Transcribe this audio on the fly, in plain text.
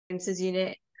Sciences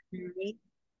Unit,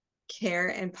 Care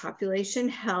and Population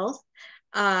Health.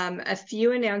 A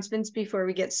few announcements before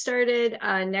we get started.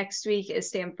 Next week is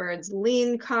Stanford's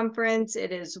Lean Conference.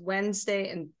 It is Wednesday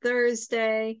and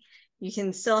Thursday. You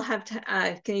can still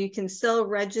you can still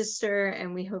register,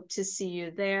 and we hope to see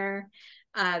you there.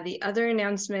 The other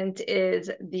announcement is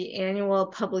the annual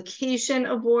publication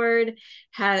award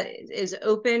is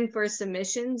open for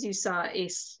submissions. You saw a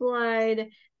slide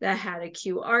that had a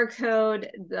QR code.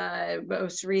 The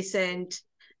most recent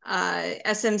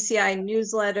SMCI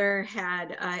newsletter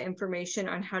had information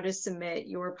on how to submit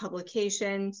your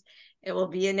publications. It will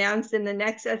be announced in the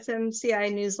next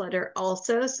SMCI newsletter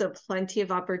also, so plenty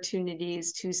of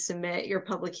opportunities to submit your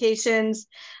publications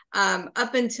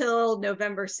up until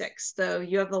November 6th. So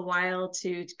you have a while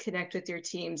to connect with your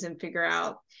teams and figure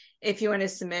out if you want to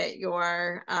submit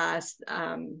your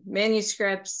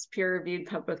manuscripts, peer-reviewed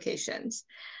publications.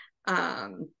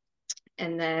 And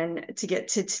then to get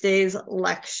to today's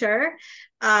lecture,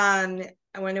 I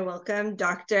want to welcome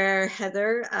Dr.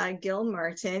 Heather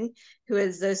Gilmartin, who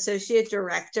is the Associate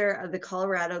Director of the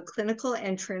Colorado Clinical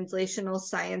and Translational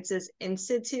Sciences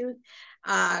Institute,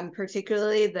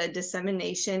 particularly the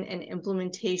Dissemination and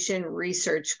Implementation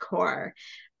Research Core.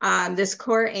 This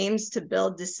core aims to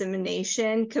build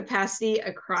dissemination capacity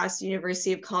across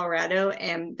University of Colorado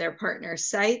and their partner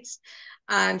sites.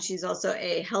 She's also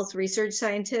a health research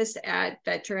scientist at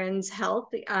Veterans Health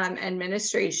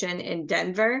Administration in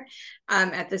Denver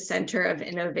at the Center of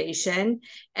Innovation,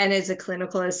 and is a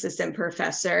clinical assistant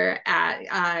professor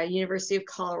at University of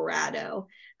Colorado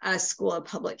School of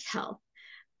Public Health.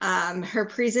 Her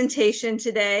presentation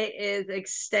today is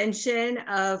extension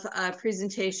of a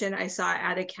presentation I saw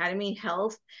at Academy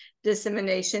Health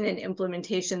Dissemination and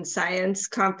Implementation Science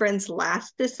Conference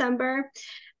last December.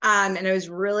 And I was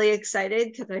really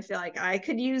excited because I feel like I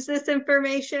could use this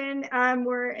information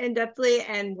more in-depthly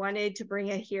and wanted to bring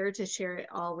it here to share it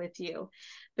all with you.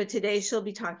 But today she'll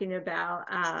be talking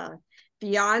about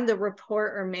beyond the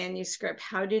report or manuscript,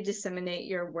 how to disseminate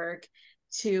your work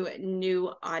to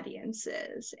new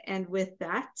audiences. And with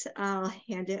that, I'll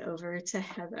hand it over to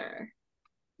Heather.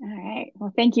 All right.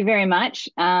 Well, thank you very much.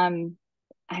 I'm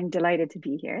delighted to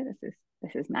be here.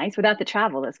 This is nice without the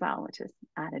travel as well, which is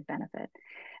added benefit.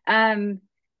 So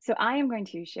I am going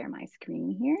to share my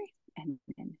screen here and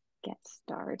get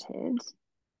started.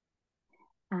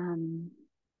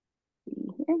 See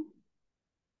here.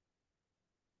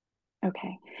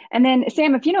 Okay. And then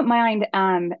Sam, if you don't mind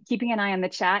keeping an eye on the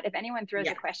chat, if anyone throws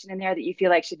a question in there that you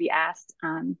feel like should be asked,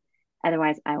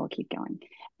 otherwise I will keep going.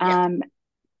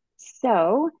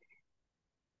 So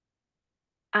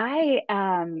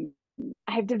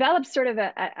I've developed sort of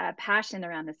a passion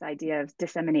around this idea of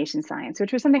dissemination science,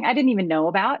 which was something I didn't even know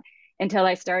about until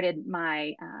I started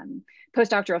my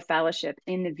postdoctoral fellowship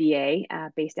in the VA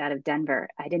based out of Denver.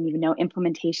 I didn't even know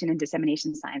implementation and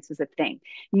dissemination science was a thing.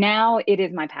 Now it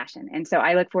is my passion. And so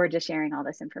I look forward to sharing all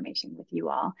this information with you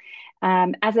all.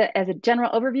 As a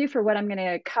general overview for what I'm going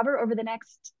to cover over the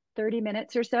next 30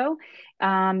 minutes or so,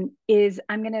 is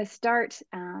I'm going to start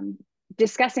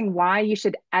discussing why you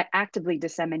should actively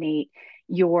disseminate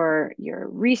your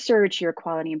research, your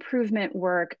quality improvement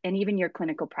work, and even your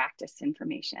clinical practice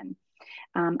information.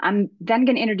 I'm then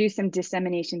going to introduce some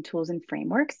dissemination tools and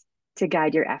frameworks to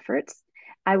guide your efforts.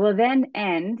 I will then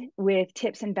end with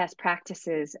tips and best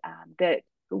practices that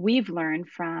we've learned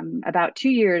from about 2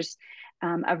 years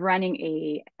of running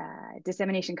a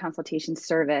dissemination consultation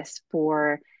service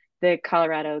for the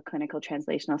Colorado Clinical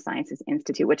Translational Sciences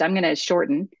Institute, which I'm going to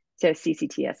shorten to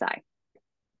CCTSI.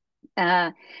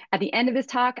 At the end of this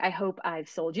talk, I hope I've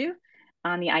sold you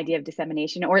on the idea of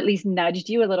dissemination, or at least nudged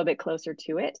you a little bit closer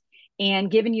to it,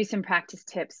 and given you some practice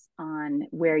tips on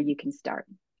where you can start.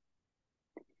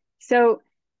 So,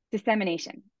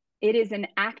 dissemination. It is an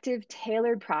active,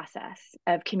 tailored process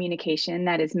of communication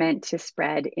that is meant to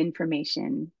spread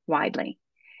information widely.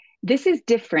 This is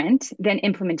different than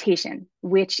implementation,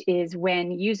 which is when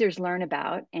users learn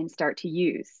about and start to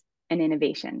use an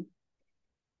innovation.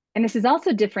 And this is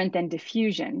also different than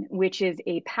diffusion, which is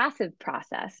a passive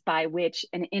process by which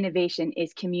an innovation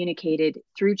is communicated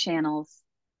through channels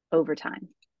over time.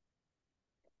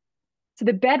 So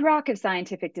the bedrock of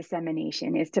scientific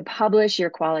dissemination is to publish your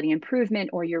quality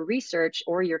improvement or your research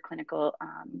or your clinical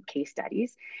case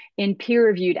studies in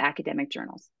peer-reviewed academic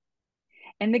journals.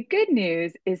 And the good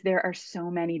news is there are so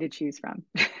many to choose from.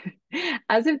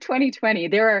 As of 2020,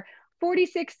 there are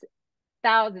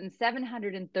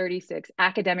 46,736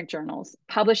 academic journals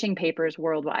publishing papers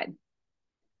worldwide.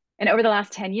 And over the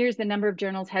last 10 years, the number of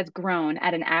journals has grown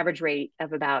at an average rate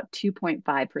of about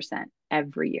 2.5%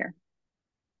 every year.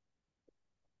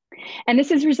 And this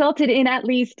has resulted in at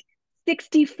least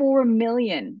 64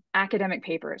 million academic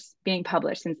papers being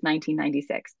published since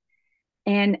 1996.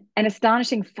 And an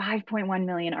astonishing 5.1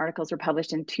 million articles were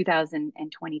published in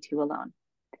 2022 alone.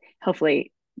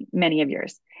 Hopefully, many of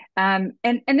yours. And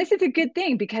this is a good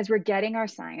thing because we're getting our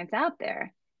science out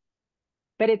there.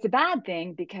 But it's a bad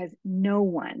thing because no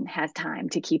one has time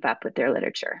to keep up with their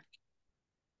literature.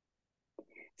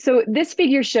 So this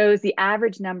figure shows the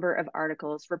average number of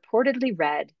articles reportedly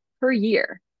read per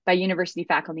year by university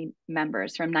faculty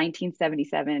members from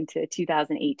 1977 to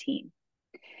 2018.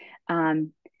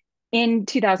 In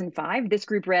 2005, this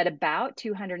group read about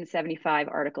 275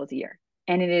 articles a year,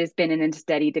 and it has been in a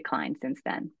steady decline since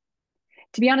then.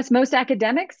 To be honest, most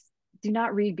academics do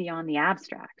not read beyond the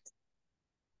abstract.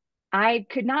 I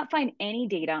could not find any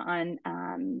data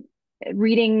on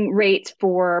reading rates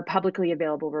for publicly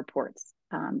available reports.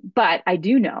 But I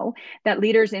do know that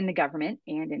leaders in the government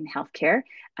and in healthcare,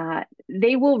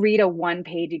 they will read a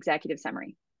one-page executive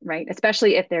summary, right?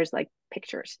 Especially if there's like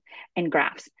pictures and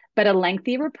graphs, but a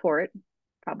lengthy report,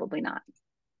 probably not.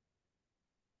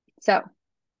 So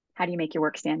how do you make your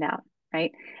work stand out,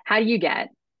 right? How do you get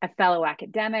a fellow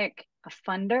academic, a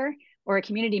funder, or a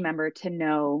community member to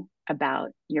know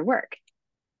about your work?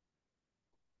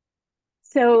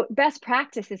 So best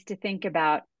practice is to think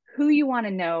about who you want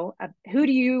to know, who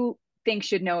do you think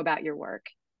should know about your work?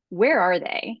 Where are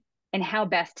they? And how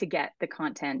best to get the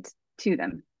content to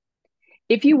them.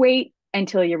 If you wait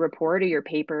until your report or your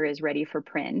paper is ready for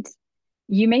print,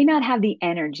 you may not have the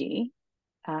energy,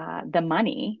 the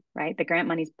money, right? The grant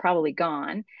money's probably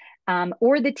gone,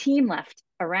 or the team left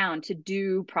around to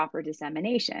do proper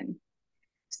dissemination.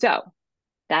 So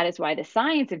that is why the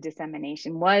science of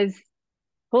dissemination was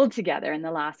pulled together in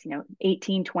the last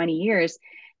 18, 20 years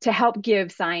to help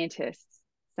give scientists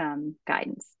some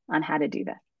guidance on how to do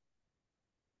this.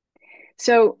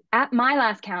 So at my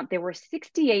last count, there were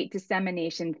 68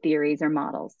 dissemination theories or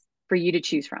models for you to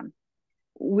choose from,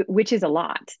 which is a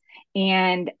lot.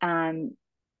 And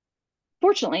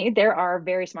fortunately, there are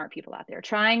very smart people out there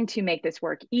trying to make this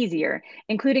work easier,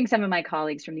 including some of my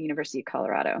colleagues from the University of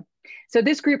Colorado. So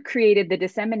this group created the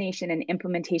Dissemination and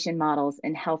Implementation Models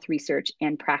in Health Research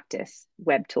and Practice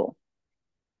web tool.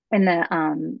 And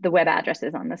the web address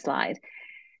is on the slide.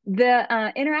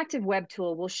 The interactive web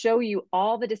tool will show you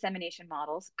all the dissemination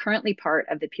models currently part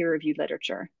of the peer-reviewed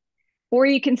literature. Or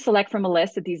you can select from a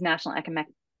list that these national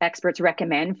economic experts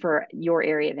recommend for your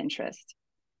area of interest.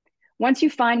 Once you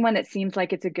find one that seems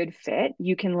like it's a good fit,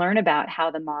 you can learn about how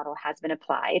the model has been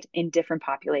applied in different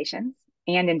populations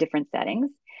and in different settings.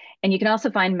 And you can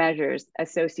also find measures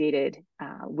associated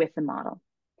with the model.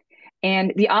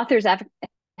 And the authors have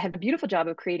a beautiful job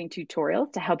of creating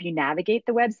tutorials to help you navigate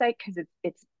the website because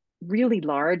it's really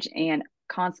large and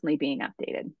constantly being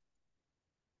updated.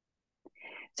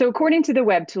 So according to the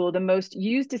web tool, the most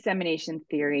used dissemination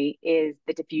theory is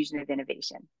the diffusion of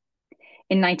innovation.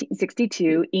 In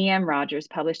 1962, E.M. Rogers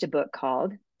published a book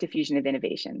called Diffusion of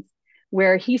Innovations,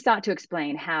 where he sought to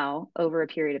explain how, over a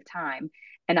period of time,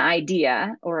 an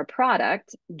idea or a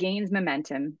product gains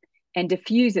momentum and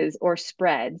diffuses or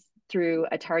spreads through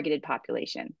a targeted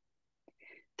population.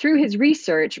 Through his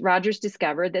research, Rogers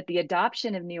discovered that the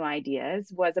adoption of new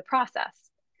ideas was a process,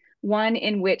 one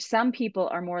in which some people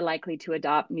are more likely to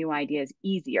adopt new ideas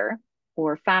easier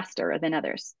or faster than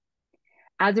others.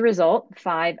 As a result,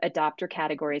 5 adopter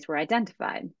categories were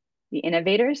identified: the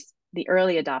innovators, the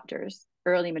early adopters,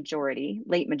 early majority,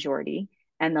 late majority,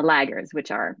 and the laggards,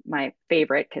 which are my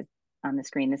favorite because on the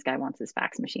screen, this guy wants his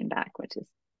fax machine back, which is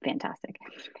fantastic.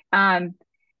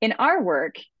 In our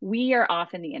work, we are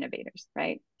often the innovators,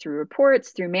 right? Through reports,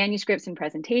 through manuscripts and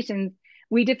presentations,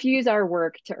 we diffuse our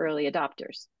work to early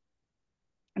adopters,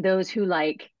 those who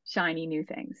like shiny new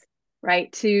things, right?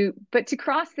 But to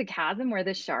cross the chasm where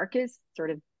the shark is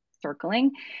sort of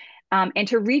circling, and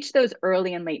to reach those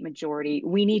early and late majority,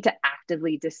 we need to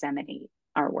actively disseminate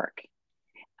our work.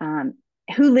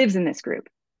 Who lives in this group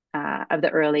of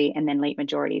the early and then late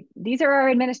majority? These are our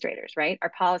administrators, right?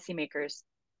 Our policymakers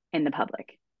and the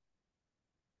public.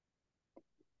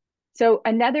 So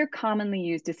another commonly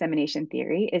used dissemination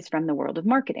theory is from the world of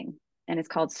marketing, and it's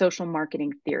called social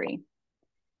marketing theory.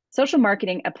 Social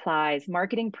marketing applies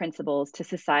marketing principles to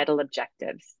societal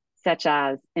objectives, such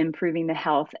as improving the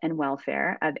health and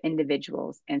welfare of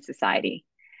individuals and society.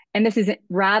 And this is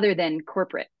rather than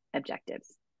corporate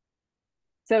objectives.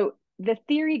 So the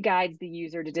theory guides the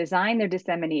user to design their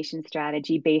dissemination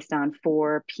strategy based on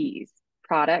 4 Ps: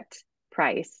 product,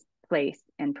 price, place,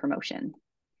 and promotion.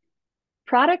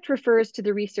 Product refers to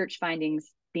the research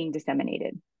findings being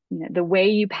disseminated. The way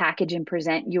you package and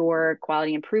present your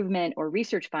quality improvement or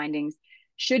research findings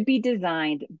should be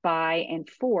designed by and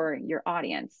for your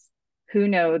audience, who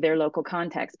know their local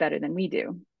context better than we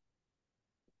do.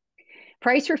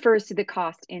 Price refers to the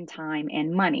cost in time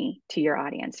and money to your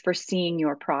audience for seeing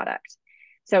your product.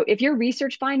 So if your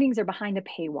research findings are behind a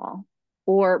paywall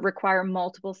or require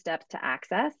multiple steps to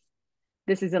access,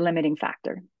 this is a limiting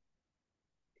factor.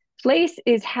 Place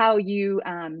is how your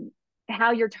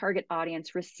target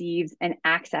audience receives and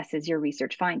accesses your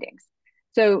research findings.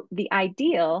 So the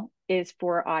ideal is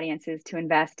for audiences to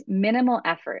invest minimal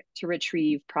effort to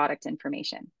retrieve product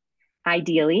information.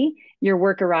 Ideally, your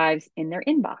work arrives in their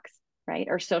inbox, right,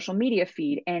 or social media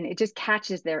feed, and it just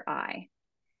catches their eye.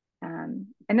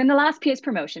 And then the last P is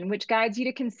promotion, which guides you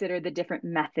to consider the different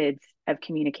methods of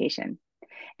communication.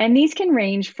 And these can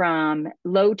range from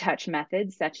low touch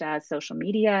methods such as social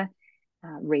media,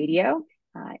 radio,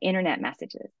 internet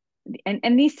messages.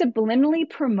 And these subliminally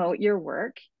promote your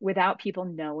work without people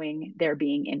knowing they're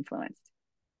being influenced.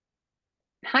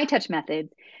 High touch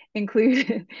methods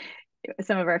include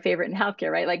some of our favorite in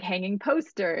healthcare, right? Like hanging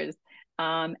posters,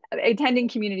 attending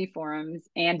community forums,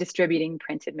 and distributing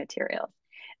printed materials.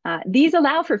 These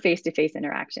allow for face-to-face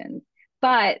interactions,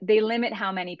 but they limit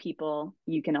how many people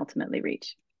you can ultimately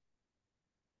reach.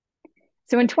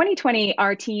 So in 2020,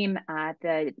 our team at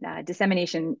the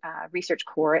Dissemination Research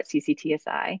Core at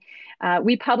CCTSI,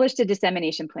 we published a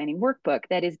dissemination planning workbook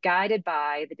that is guided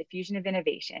by the diffusion of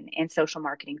innovation and social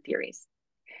marketing theories.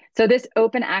 So this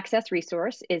open access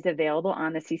resource is available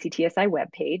on the CCTSI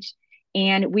webpage,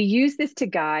 and we use this to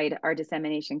guide our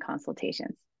dissemination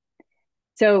consultations.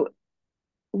 So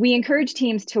we encourage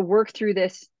teams to work through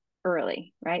this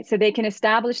early, right? So they can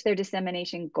establish their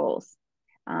dissemination goals,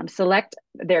 select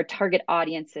their target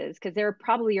audiences, because there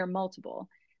probably are multiple,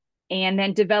 and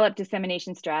then develop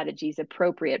dissemination strategies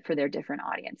appropriate for their different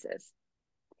audiences.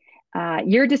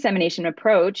 Your dissemination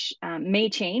approach may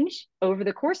change over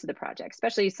the course of the project,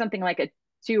 especially something like a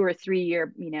 2 or 3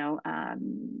 year,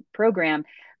 program.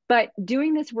 But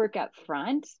doing this work up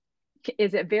front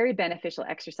is a very beneficial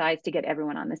exercise to get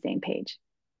everyone on the same page.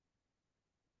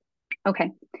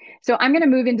 Okay, so I'm going to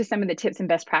move into some of the tips and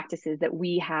best practices that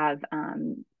we have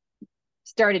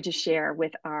started to share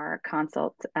with our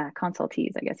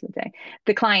consultees, I guess you would say,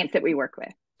 the clients that we work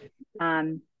with.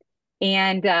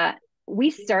 We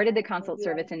started the consult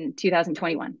service in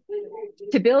 2021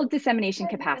 to build dissemination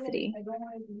capacity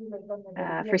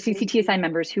for CCTSI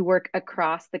members who work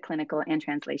across the clinical and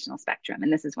translational spectrum.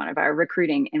 And this is one of our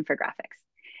recruiting infographics.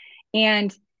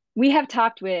 And we have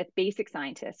talked with basic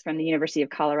scientists from the University of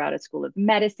Colorado School of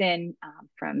Medicine,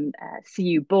 from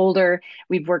CU Boulder.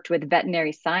 We've worked with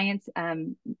veterinary science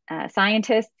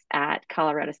scientists at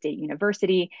Colorado State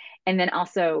University, and then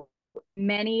also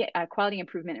many quality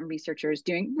improvement and researchers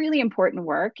doing really important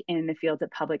work in the fields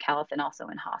of public health and also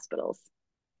in hospitals.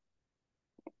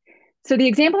 So the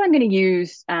example I'm going to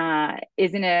use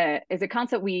is a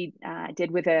consult we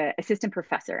did with an assistant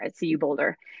professor at CU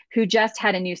Boulder who just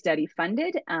had a new study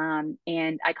funded,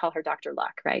 and I call her Dr.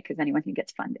 Luck, right? Because anyone who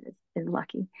gets funded is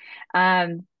lucky.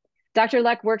 Dr.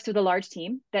 Luck works with a large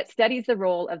team that studies the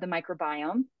role of the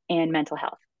microbiome and mental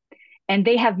health. And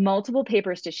they have multiple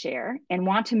papers to share and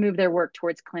want to move their work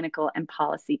towards clinical and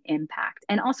policy impact,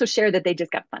 and also share that they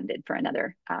just got funded for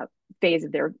another phase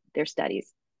of their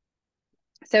studies.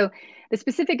 So the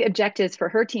specific objectives for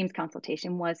her team's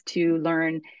consultation was to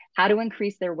learn how to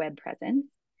increase their web presence,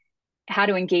 how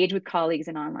to engage with colleagues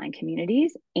in online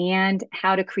communities, and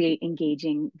how to create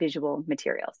engaging visual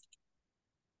materials.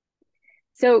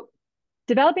 So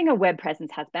developing a web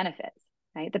presence has benefits,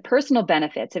 right? The personal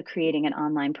benefits of creating an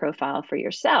online profile for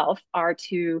yourself are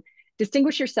to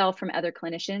distinguish yourself from other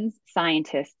clinicians,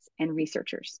 scientists, and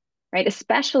researchers, right?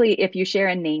 Especially if you share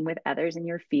a name with others in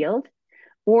your field,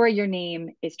 or your name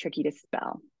is tricky to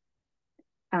spell.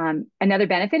 Another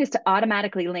benefit is to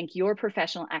automatically link your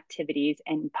professional activities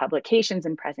and publications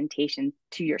and presentations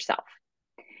to yourself.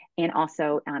 And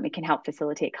also it can help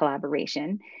facilitate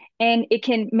collaboration, and it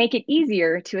can make it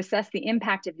easier to assess the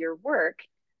impact of your work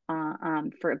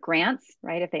for grants,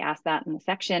 right? If they ask that in the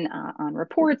section on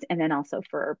reports, and then also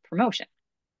for promotion.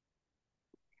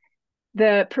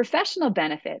 The professional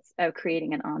benefits of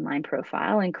creating an online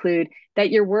profile include that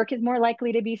your work is more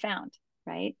likely to be found,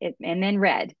 right? And then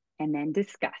read, and then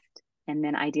discussed, and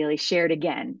then ideally shared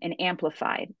again and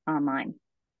amplified online.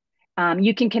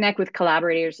 You can connect with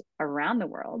collaborators around the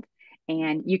world,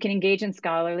 and you can engage in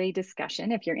scholarly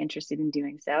discussion if you're interested in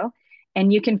doing so.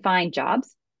 And you can find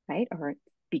jobs, right? Or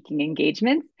speaking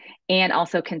engagements, and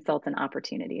also consultant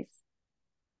opportunities.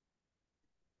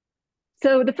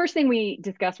 So the first thing we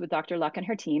discussed with Dr. Luck and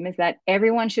her team is that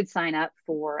everyone should sign up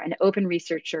for an Open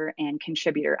Researcher and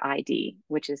Contributor ID,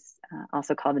 which is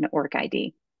also called an ORC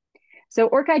ID. So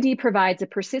ORC ID provides a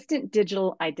persistent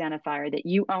digital identifier that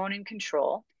you own and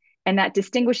control, and that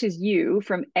distinguishes you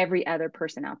from every other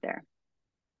person out there.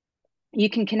 You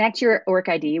can connect your ORC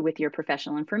ID with your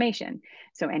professional information.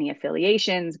 So any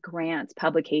affiliations, grants,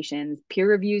 publications, peer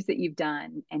reviews that you've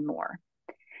done, and more.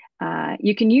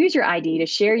 You can use your ID to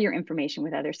share your information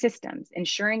with other systems,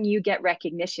 ensuring you get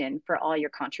recognition for all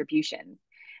your contributions.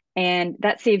 And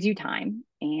that saves you time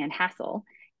and hassle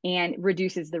and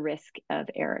reduces the risk of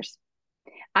errors.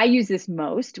 I use this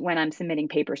most when I'm submitting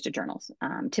papers to journals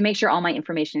to make sure all my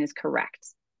information is correct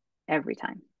every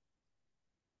time.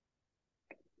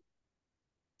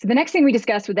 So the next thing we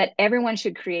discussed was that everyone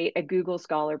should create a Google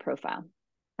Scholar profile.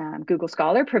 Google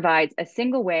Scholar provides a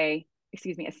simple way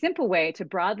to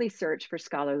broadly search for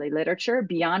scholarly literature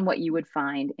beyond what you would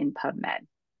find in PubMed.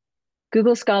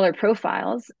 Google Scholar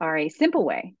profiles are a simple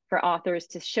way for authors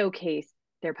to showcase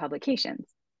their publications.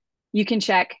 You can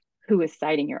check who is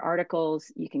citing your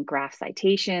articles, you can graph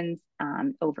citations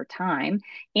over time,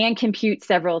 and compute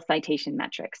several citation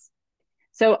metrics.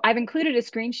 So I've included a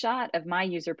screenshot of my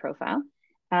user profile.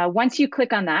 Once you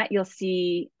click on that, you'll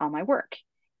see all my work.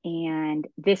 And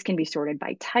this can be sorted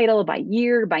by title, by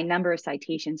year, by number of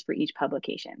citations for each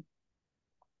publication.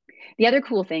 The other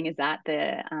cool thing is that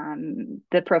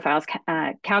the profiles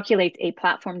calculates a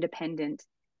platform-dependent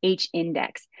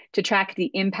H-index to track the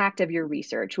impact of your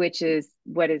research, which is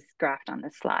what is graphed on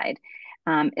this slide.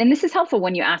 And this is helpful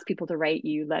when you ask people to write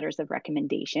you letters of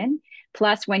recommendation,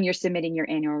 plus when you're submitting your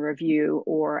annual review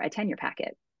or a tenure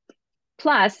packet.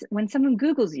 Plus, when someone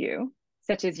Googles you,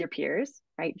 such as your peers,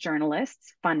 right,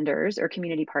 journalists, funders, or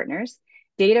community partners,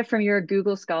 data from your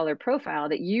Google Scholar profile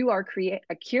that you are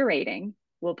curating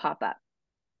will pop up.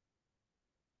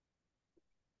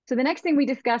 So the next thing we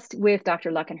discussed with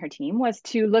Dr. Luck and her team was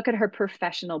to look at her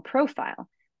professional profile,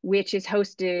 which is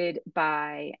hosted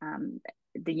by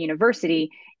the university,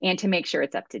 and to make sure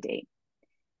it's up to date.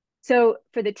 So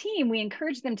for the team, we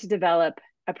encourage them to develop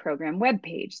a program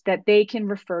webpage that they can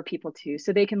refer people to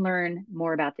so they can learn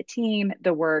more about the team,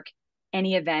 the work,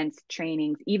 any events,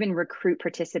 trainings, even recruit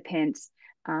participants,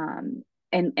 and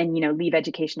leave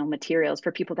educational materials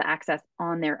for people to access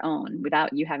on their own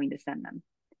without you having to send them.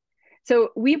 So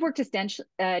we've worked at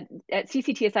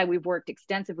CCTSI, we've worked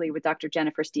extensively with Dr.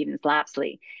 Jennifer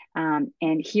Stevens-Lapsley,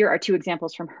 and here are two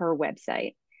examples from her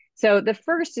website. So the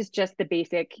first is just the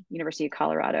basic University of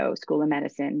Colorado School of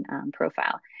Medicine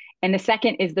profile. And the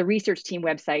second is the research team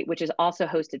website, which is also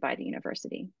hosted by the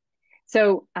university.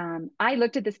 So I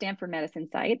looked at the Stanford Medicine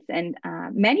sites, and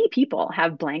many people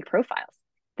have blank profiles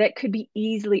that could be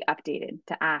easily updated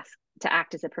to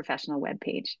act as a professional web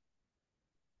page.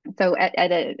 So at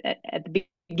the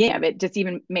beginning of it, just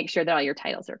even make sure that all your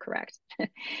titles are correct.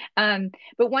 But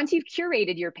once you've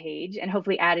curated your page and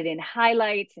hopefully added in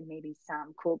highlights and maybe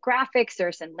some cool graphics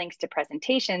or some links to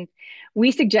presentations,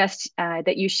 we suggest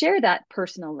that you share that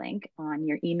personal link on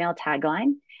your email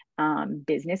tagline,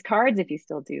 business cards, if you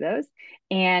still do those,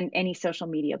 and any social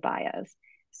media bios,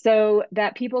 so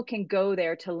that people can go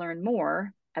there to learn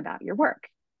more about your work.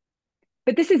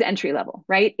 But this is entry level,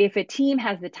 right? If a team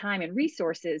has the time and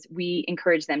resources, we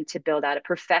encourage them to build out a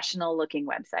professional looking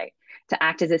website to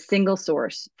act as a single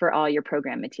source for all your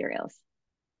program materials.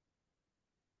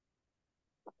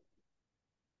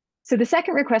 So the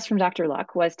second request from Dr.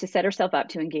 Luck was to set herself up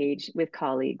to engage with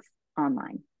colleagues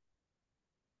online.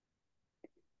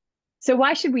 So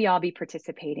why should we all be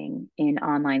participating in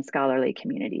online scholarly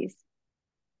communities?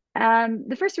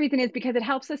 The first reason is because it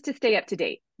helps us to stay up to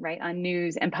date, right, on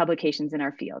news and publications in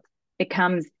our field. It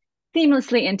comes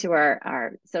seamlessly into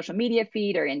our social media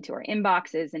feed or into our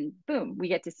inboxes, and boom, we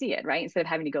get to see it, right, instead of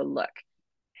having to go look.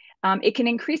 It can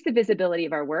increase the visibility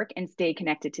of our work and stay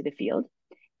connected to the field.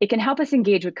 It can help us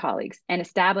engage with colleagues and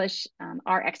establish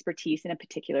our expertise in a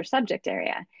particular subject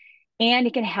area. And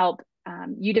it can help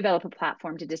you develop a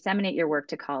platform to disseminate your work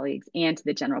to colleagues and to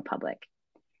the general public.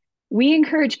 We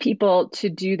encourage people to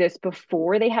do this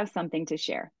before they have something to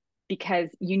share, because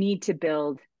you need to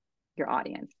build your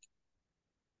audience.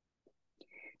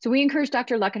 So we encourage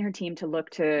Dr. Luck and her team to look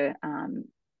to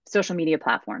social media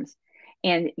platforms.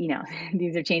 And, you know,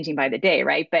 these are changing by the day,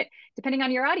 right? But depending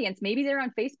on your audience, maybe they're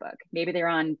on Facebook, maybe they're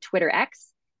on Twitter X,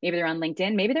 maybe they're on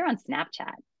LinkedIn, maybe they're on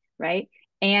Snapchat, right?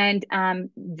 And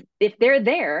if they're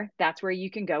there, that's where you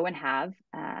can go and have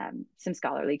some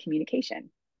scholarly communication.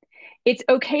 It's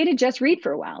okay to just read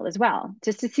for a while as well,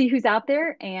 just to see who's out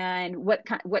there and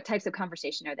what types of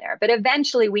conversation are there. But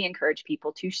eventually we encourage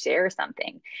people to share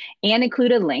something and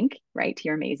include a link, right, to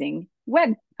your amazing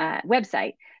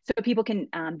website, so people can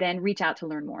then reach out to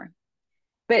learn more.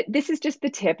 But this is just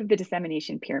the tip of the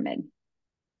dissemination pyramid.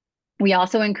 We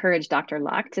also encourage Dr.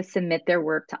 Luck to submit their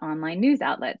work to online news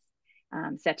outlets,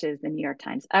 such as the New York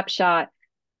Times Upshot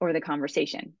or The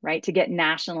Conversation, right, to get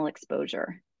national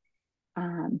exposure.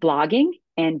 Blogging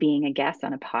and being a guest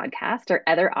on a podcast are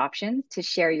other options to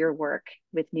share your work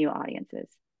with new audiences.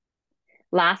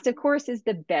 Last, of course, is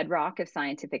the bedrock of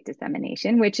scientific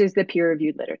dissemination, which is the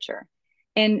peer-reviewed literature.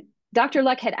 And Dr.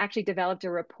 Luck had actually developed a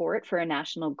report for a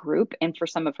national group and for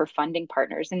some of her funding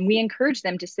partners, and we encouraged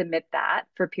them to submit that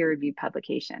for peer-reviewed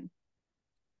publication.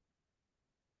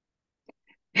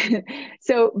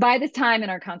 So by this time in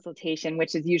our consultation,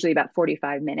 which is usually about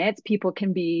 45 minutes, people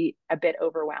can be a bit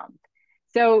overwhelmed.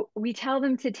 So we tell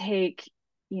them to take,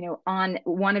 on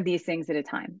one of these things at a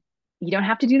time. You don't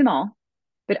have to do them all,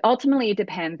 but ultimately it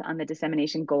depends on the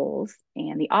dissemination goals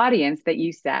and the audience that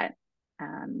you set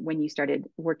when you started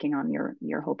working on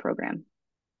your whole program.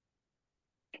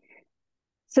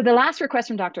 So the last request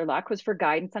from Dr. Luck was for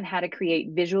guidance on how to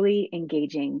create visually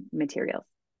engaging materials,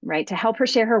 right? To help her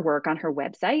share her work on her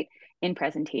website, in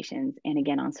presentations, and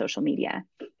again on social media.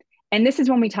 And this is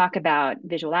when we talk about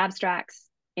visual abstracts,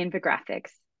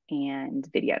 infographics, and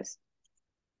videos.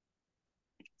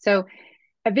 So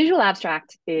a visual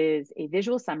abstract is a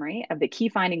visual summary of the key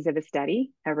findings of a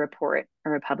study, a report,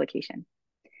 or a publication.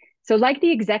 So like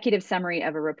the executive summary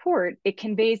of a report, it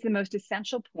conveys the most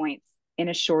essential points in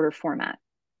a shorter format.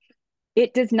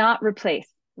 It does not replace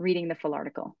reading the full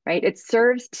article, right? It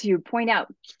serves to point out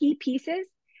key pieces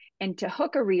and to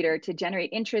hook a reader to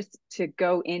generate interest to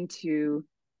go into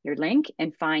your link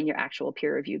and find your actual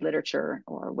peer-reviewed literature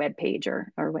or web page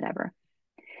or whatever.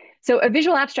 So a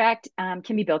visual abstract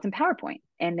can be built in PowerPoint,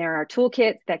 and there are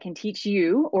toolkits that can teach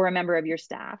you or a member of your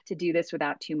staff to do this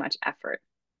without too much effort.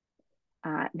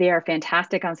 They are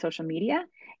fantastic on social media,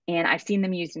 and I've seen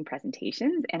them used in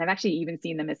presentations, and I've actually even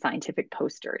seen them as scientific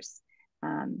posters.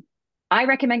 I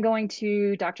recommend going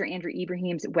to Dr. Andrew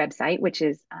Ibrahim's website, which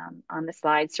is on the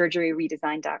slide,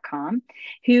 surgeryredesign.com,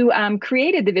 who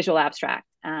created the visual abstract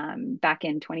back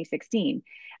in 2016.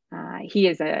 He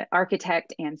is an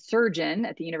architect and surgeon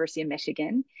at the University of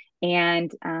Michigan,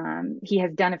 and he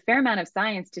has done a fair amount of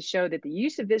science to show that the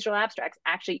use of visual abstracts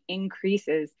actually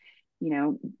increases,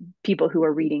 people who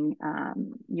are reading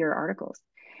your articles,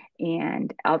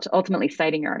 and ultimately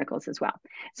citing your articles as well.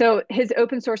 So his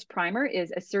open source primer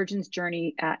is A Surgeon's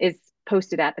Journey, is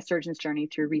posted at A Surgeon's Journey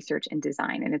Through Research and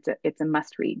Design, and it's a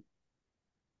must read.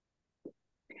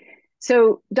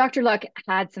 So Dr. Luck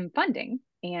had some funding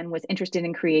and was interested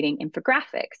in creating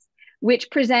infographics, which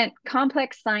present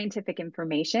complex scientific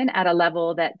information at a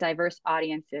level that diverse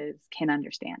audiences can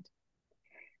understand.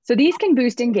 So these can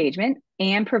boost engagement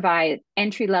and provide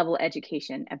entry-level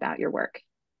education about your work.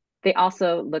 They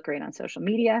also look great on social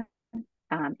media,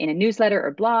 in a newsletter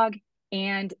or blog,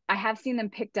 and I have seen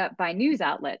them picked up by news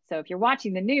outlets. So if you're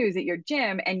watching the news at your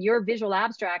gym and your visual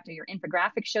abstract or your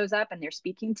infographic shows up and they're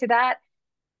speaking to that,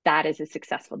 that is a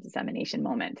successful dissemination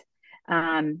moment.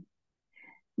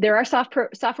 There are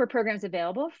software programs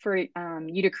available for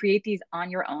you to create these on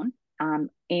your own,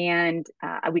 and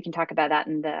we can talk about that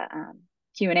in the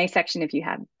Q&A section if you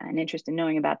have an interest in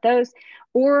knowing about those.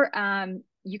 Or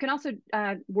you can also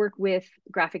work with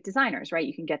graphic designers, right?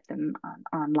 You can get them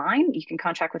online. You can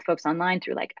contract with folks online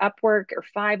through like Upwork or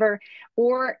Fiverr,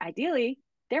 or ideally,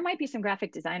 there might be some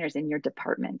graphic designers in your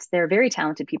department. There are very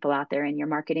talented people out there in your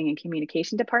marketing and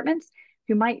communication departments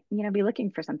who might, be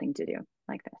looking for something to do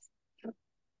like this.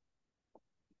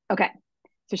 Okay,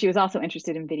 so she was also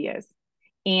interested in videos,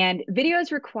 and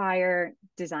videos require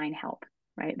design help,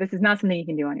 right? This is not something you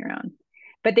can do on your own,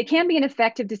 but they can be an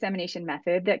effective dissemination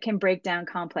method that can break down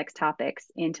complex topics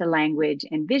into language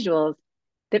and visuals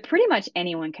that pretty much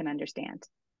anyone can understand.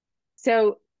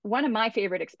 So one of my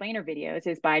favorite explainer videos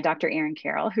is by Dr. Aaron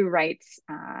Carroll, who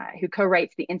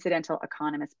co-writes the Incidental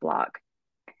Economist blog.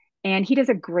 And he does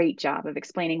a great job of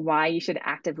explaining why you should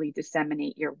actively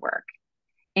disseminate your work.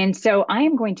 And so I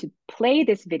am going to play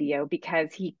this video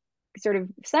because he sort of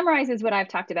summarizes what I've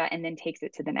talked about and then takes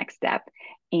it to the next step,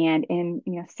 and in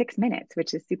 6 minutes,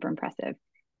 which is super impressive.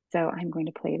 So I'm going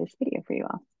to play this video for you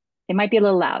all. It might be a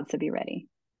little loud, so be ready.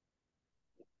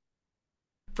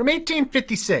 From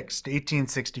 1856 to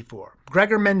 1864,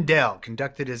 Gregor Mendel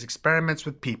conducted his experiments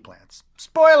with pea plants.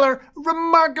 Spoiler,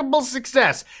 remarkable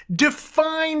success,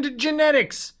 defined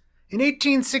genetics. In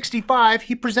 1865,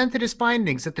 he presented his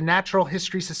findings at the Natural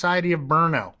History Society of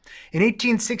Brno. In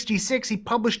 1866, he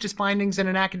published his findings in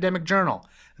an academic journal.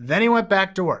 Then he went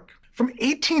back to work. From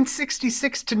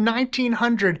 1866 to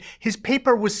 1900, his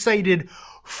paper was cited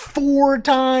 4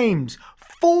 times.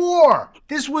 4!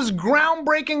 This was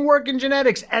groundbreaking work in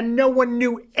genetics, and no one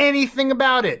knew anything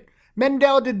about it.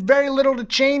 Mendel did very little to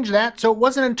change that, so it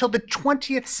wasn't until the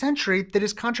 20th century that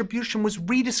his contribution was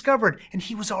rediscovered, and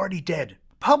he was already dead.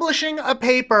 Publishing a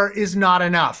paper is not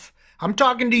enough. I'm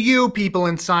talking to you, people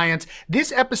in science.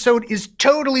 This episode is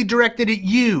totally directed at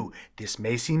you. This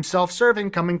may seem self-serving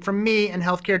coming from me and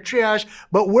Healthcare Triage,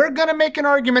 but we're going to make an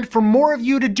argument for more of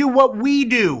you to do what we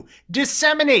do.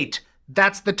 Disseminate.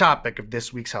 That's the topic of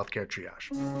this week's Healthcare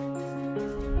Triage.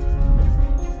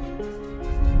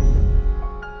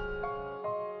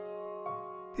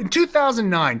 In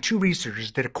 2009, 2 researchers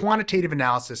did a quantitative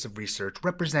analysis of research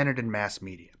represented in mass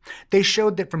media. They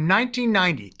showed that from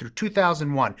 1990 through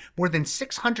 2001, more than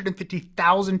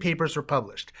 650,000 papers were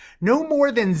published. No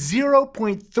more than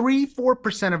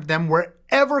 0.34% of them were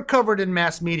ever covered in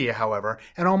mass media, however,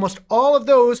 and almost all of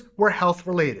those were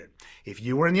health-related. If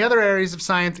you were in the other areas of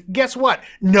science, guess what?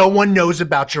 No one knows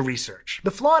about your research. The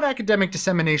flawed academic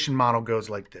dissemination model goes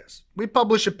like this. We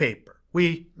publish a paper.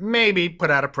 We maybe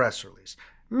put out a press release.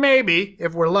 Maybe,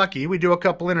 if we're lucky, we do a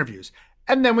couple interviews,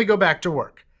 and then we go back to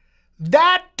work.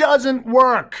 That doesn't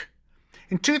work.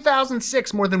 In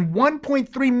 2006, more than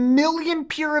 1.3 million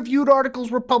peer-reviewed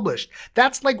articles were published.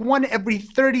 That's like 1 every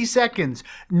 30 seconds.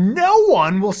 No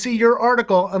one will see your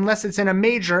article unless it's in a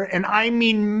major, and I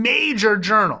mean major,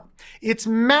 journal. It's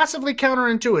massively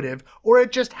counterintuitive, or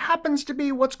it just happens to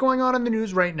be what's going on in the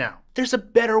news right now. There's a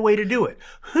better way to do it.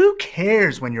 Who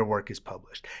cares when your work is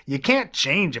published? You can't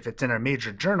change if it's in a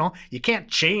major journal. You can't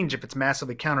change if it's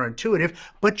massively counterintuitive,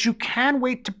 but you can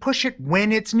wait to push it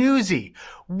when it's newsy.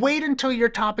 Wait until your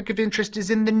topic of interest is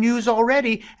in the news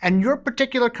already and your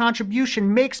particular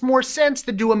contribution makes more sense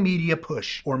to do a media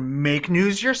push. Or make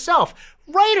news yourself.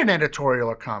 Write an editorial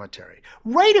or commentary.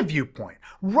 Write a viewpoint.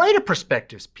 Write a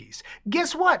perspectives piece.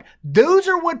 Guess what? Those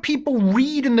are what people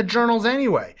read in the journals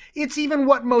anyway. It's even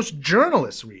what most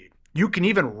journalists read. You can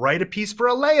even write a piece for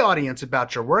a lay audience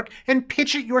about your work and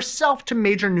pitch it yourself to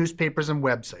major newspapers and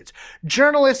websites.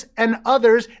 Journalists and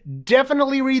others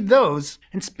definitely read those.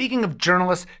 And speaking of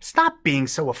journalists, stop being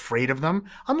so afraid of them.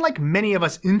 Unlike many of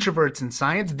us introverts in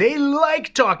science, they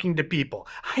like talking to people.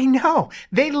 I know,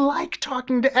 they like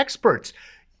talking to experts.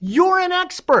 You're an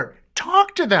expert.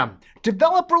 Talk to them.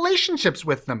 Develop relationships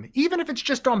with them, even if it's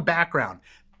just on background.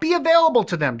 Be available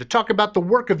to them to talk about the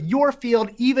work of your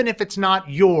field, even if it's not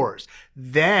yours.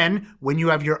 Then, when you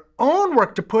have your own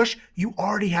work to push, you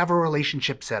already have a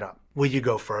relationship set up. Will you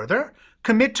go further?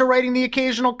 Commit to writing the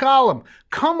occasional column.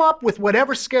 Come up with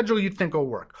whatever schedule you think will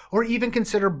work, or even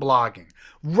consider blogging.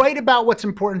 Write about what's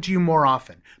important to you more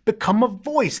often. Become a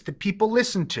voice that people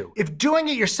listen to. If doing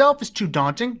it yourself is too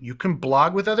daunting, you can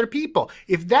blog with other people.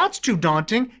 If that's too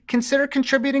daunting, consider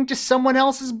contributing to someone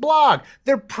else's blog.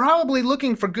 They're probably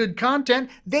looking for good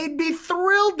content. They'd be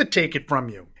thrilled to take it from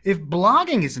you. If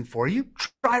blogging isn't for you,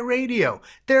 try radio.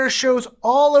 There are shows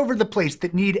all over the place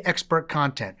that need expert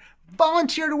content.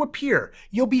 Volunteer to appear.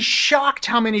 You'll be shocked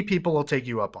how many people will take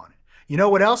you up on it. You know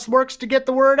what else works to get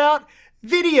the word out?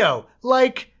 Video,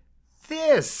 like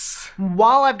this.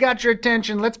 While I've got your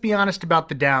attention, let's be honest about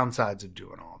the downsides of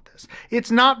doing all of this.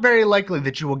 It's not very likely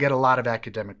that you will get a lot of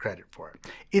academic credit for it.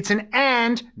 It's an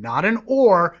and, not an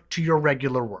or, to your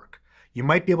regular work. You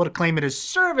might be able to claim it as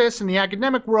service in the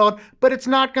academic world, but it's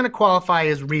not going to qualify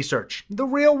as research. The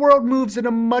real world moves at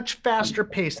a much faster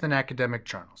pace than academic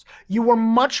journals. You are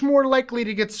much more likely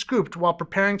to get scooped while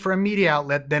preparing for a media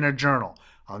outlet than a journal.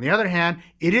 On the other hand,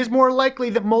 it is more likely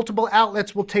that multiple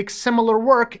outlets will take similar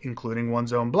work, including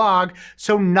one's own blog,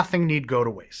 so nothing need go to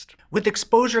waste. With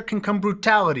exposure can come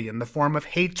brutality in the form of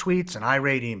hate tweets and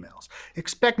irate emails.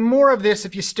 Expect more of this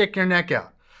if you stick your neck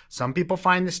out. Some people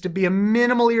find this to be a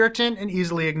minimal irritant and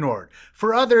easily ignored.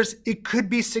 For others, it could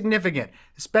be significant,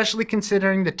 especially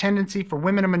considering the tendency for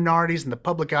women and minorities in the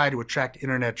public eye to attract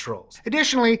internet trolls.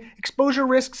 Additionally, exposure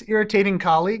risks irritating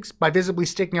colleagues by visibly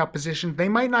sticking out positions they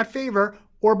might not favor,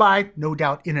 or by, no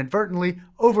doubt inadvertently,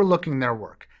 overlooking their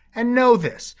work. And know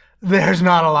this, there's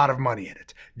not a lot of money in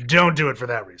it. Don't do it for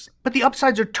that reason. But the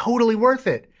upsides are totally worth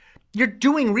it. You're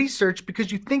doing research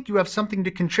because you think you have something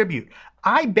to contribute.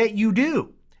 I bet you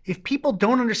do. If people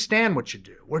don't understand what you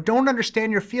do, or don't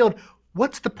understand your field,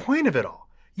 what's the point of it all?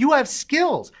 You have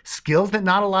skills that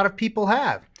not a lot of people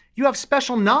have. You have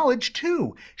special knowledge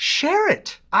too. Share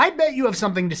it. I bet you have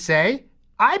something to say.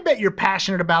 I bet you're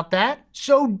passionate about that,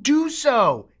 so do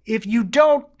so. If you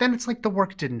don't, then it's like the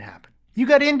work didn't happen. You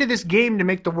got into this game to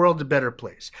make the world a better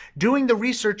place. Doing the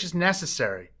research is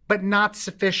necessary, but not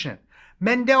sufficient.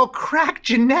 Mendel cracked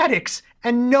genetics,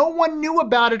 and no one knew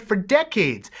about it for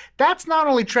decades. That's not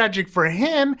only tragic for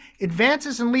him,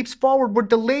 advances and leaps forward were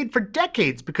delayed for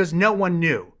decades because no one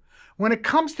knew. When it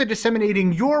comes to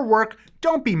disseminating your work,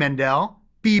 don't be Mendel,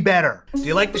 be better. Do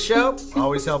you like the show?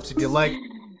 Always helps if you like.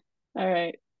 All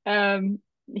right.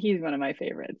 He's one of my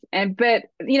favorites. But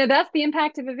that's the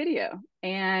impact of a video.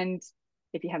 And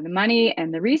if you have the money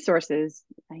and the resources,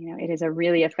 it is a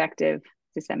really effective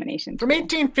dissemination tool. From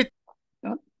 1850.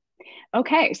 Oh.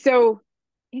 Okay, so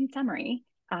in summary,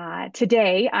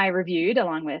 today I reviewed,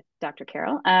 along with Dr.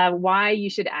 Carroll, why you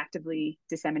should actively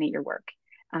disseminate your work.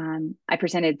 I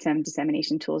presented some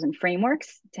dissemination tools and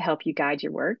frameworks to help you guide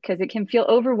your work, because it can feel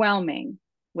overwhelming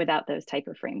without those type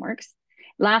of frameworks.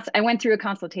 Last, I went through a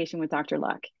consultation with Dr.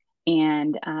 Luck,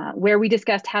 and where we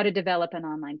discussed how to develop an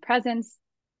online presence,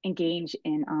 engage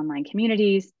in online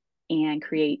communities, and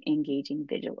create engaging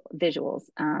visuals.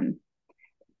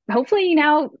 Hopefully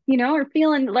now, are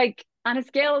feeling like on a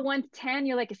scale of 1 to 10,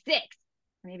 you're like a 6,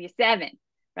 maybe a 7,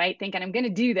 right? Thinking I'm going to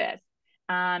do this.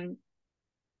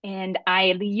 And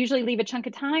I usually leave a chunk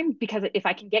of time, because if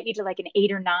I can get you to like an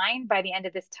 8 or 9 by the end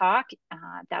of this talk,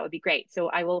 that would be great. So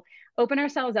I will open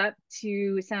ourselves up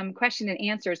to some question and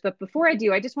answers. But before I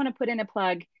do, I just want to put in a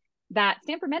plug that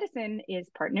Stanford Medicine is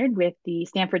partnered with the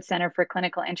Stanford Center for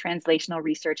Clinical and Translational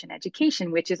Research and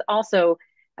Education, which is also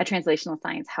a translational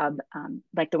science hub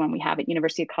like the one we have at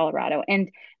University of Colorado. And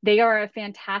they are a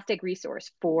fantastic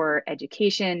resource for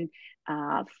education,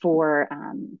 for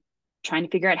trying to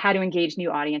figure out how to engage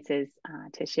new audiences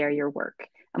to share your work,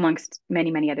 amongst many,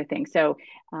 many other things. So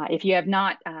if you have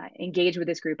not engaged with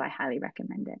this group, I highly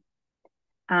recommend it.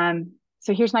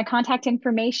 So here's my contact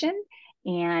information.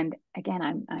 And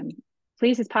again, I'm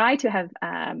pleased as pie to have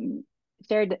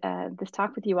shared this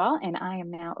talk with you all. And I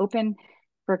am now open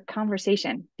for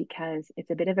conversation, because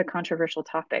it's a bit of a controversial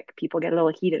topic. People get a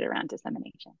little heated around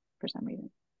dissemination for some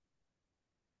reason.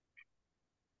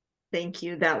 Thank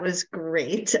you. That was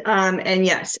great. And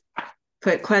yes,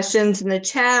 put questions in the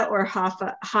chat or hop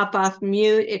off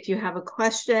mute if you have a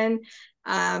question.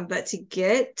 But to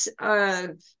get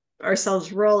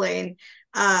ourselves rolling,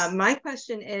 my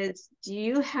question is, do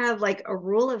you have like a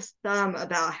rule of thumb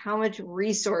about how much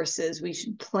resources we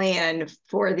should plan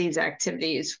for these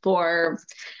activities for,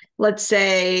 let's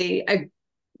say, a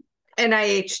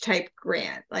NIH type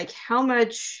grant? Like, how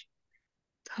much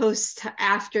post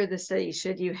after the study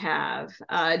should you have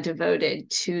devoted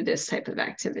to this type of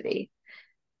activity?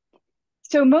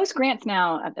 So most grants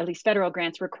now, at least federal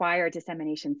grants, require a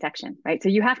dissemination section, right? So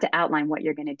you have to outline what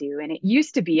you're going to do. And it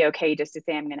used to be okay just to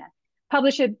say, I'm going to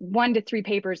publish 1 to 3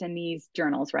 papers in these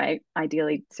journals, right?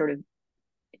 Ideally, sort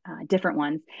of different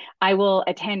ones. I will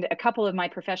attend a couple of my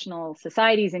professional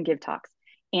societies and give talks,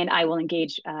 and I will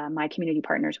engage my community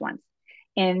partners once.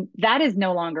 And that is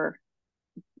no longer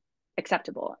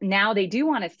acceptable. Now they do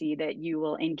want to see that you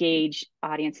will engage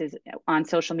audiences on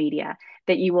social media,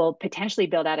 that you will potentially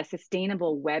build out a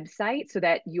sustainable website so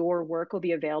that your work will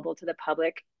be available to the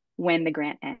public when the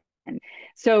grant ends.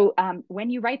 So when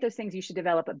you write those things, you should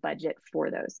develop a budget for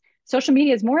those. Social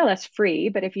media is more or less free,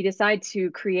 but if you decide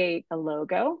to create a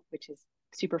logo, which is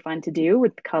super fun to do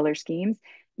with color schemes,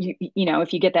 you know,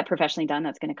 if you get that professionally done,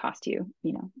 that's going to cost you,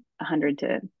 $100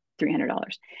 to $300.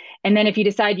 And then if you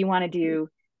decide you want to do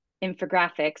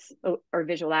infographics or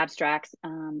visual abstracts,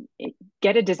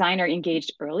 get a designer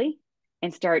engaged early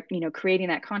and start, creating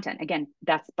that content. Again,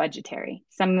 that's budgetary.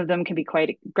 Some of them can be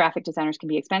graphic designers can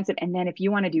be expensive. And then if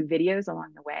you want to do videos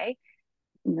along the way,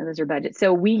 those are budget.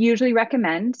 So we usually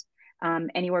recommend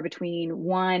anywhere between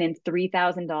 $1,000 and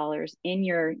 $3,000 in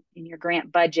your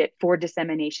grant budget for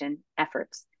dissemination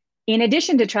efforts, in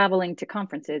addition to traveling to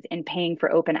conferences and paying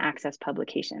for open access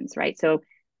publications, right? So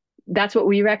that's what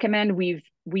we recommend. We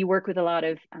work with a lot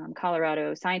of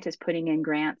Colorado scientists putting in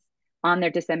grants on their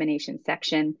dissemination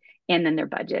section and then their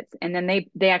budgets. And then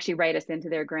they actually write us into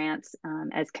their grants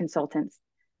as consultants,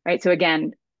 right? So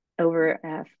again,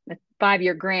 over a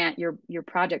 5-year grant, your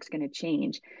project's going to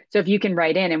change. So if you can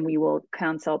write in and we will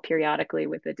consult periodically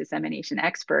with a dissemination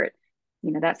expert,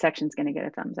 that section's going to get a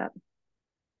thumbs up.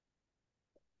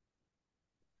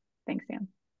 Thanks, Sam.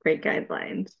 Great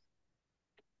guidelines.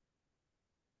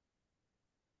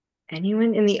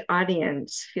 Anyone in the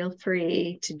audience, feel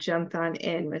free to jump on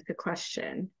in with a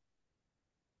question.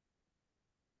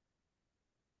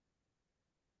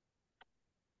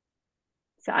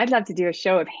 So I'd love to do a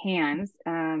show of hands.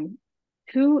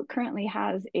 Who currently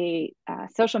has a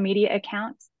social media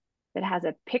account that has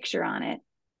a picture on it,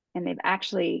 and they've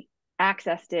actually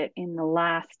accessed it in the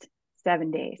last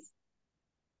 7 days?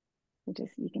 So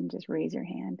you can just raise your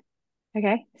hand.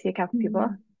 Okay, see a couple people,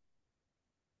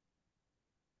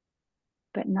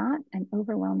 but not an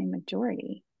overwhelming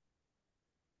majority.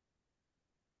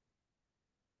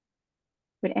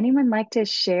 Would anyone like to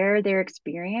share their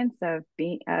experience of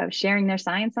sharing their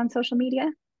science on social media?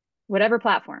 Whatever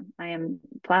platform. I am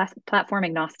platform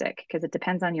agnostic because it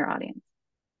depends on your audience.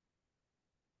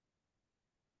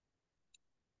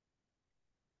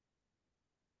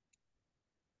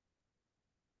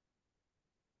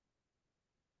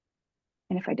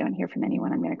 And if I don't hear from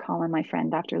anyone, I'm going to call on my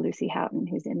friend, Dr. Lucy Houghton,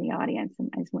 who's in the audience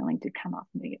and is willing to come off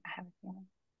mute. I have a feeling.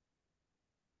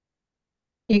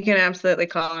 You can absolutely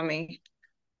call on me.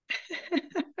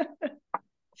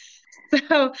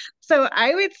 So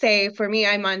I would say for me,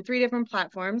 I'm on 3 different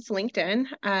platforms: LinkedIn,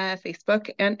 Facebook,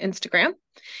 and Instagram.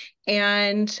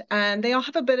 And they all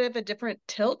have a bit of a different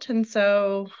tilt. And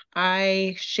so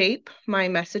I shape my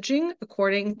messaging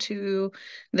according to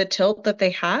the tilt that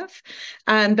they have.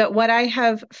 But what I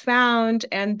have found,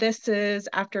 and this is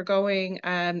after going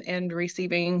and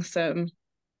receiving some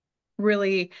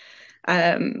really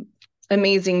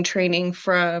amazing training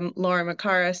from Laura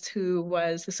Makaris, who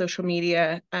was the social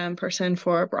media person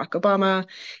for Barack Obama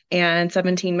and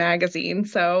 17 magazine.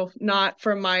 So not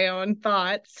from my own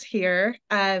thoughts here.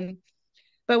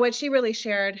 But what she really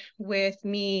shared with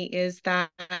me is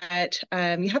that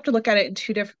you have to look at it in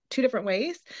two different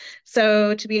ways.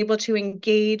 So to be able to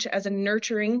engage as a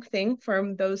nurturing thing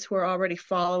from those who are already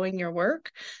following your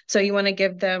work. So you want to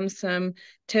give them some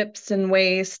tips and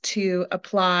ways to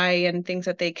apply and things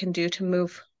that they can do to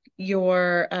move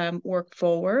your work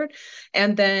forward.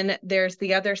 And then there's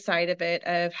the other side of it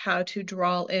of how to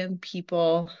draw in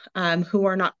people who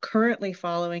are not currently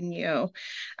following you,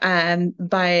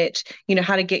 but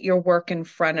how to get your work in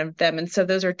front of them. And so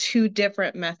those are 2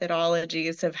 different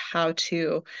methodologies of how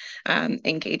to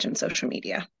engage in social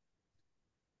media.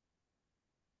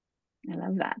 I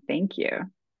love that. Thank you.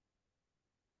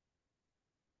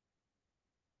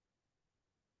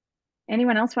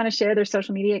 Anyone else want to share their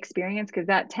social media experience? Because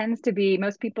that tends to be,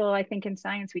 most people, I think, in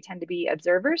science, we tend to be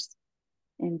observers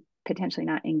and potentially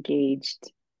not engaged.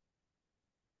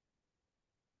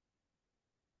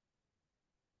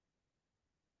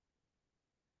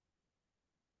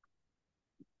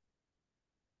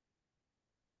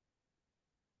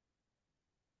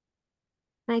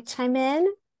 Can I chime in?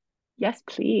 Yes,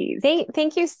 please.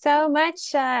 Thank you so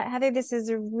much, Heather. This is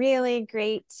a really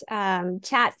great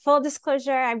chat. Full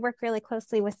disclosure, I work really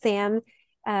closely with Sam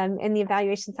in the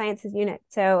Evaluation Sciences unit.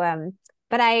 So,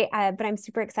 but I'm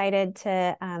super excited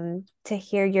to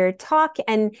hear your talk.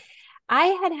 And I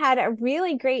had a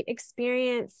really great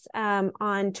experience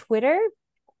on Twitter.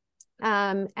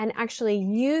 And actually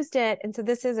used it. And so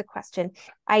this is a question.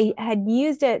 I had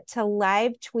used it to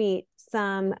live tweet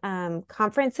some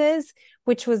conferences,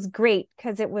 which was great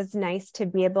because it was nice to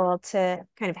be able to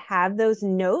kind of have those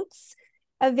notes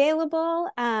available.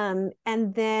 And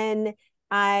then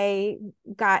I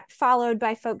got followed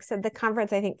by folks at the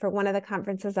conference. I think for one of the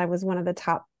conferences, I was one of the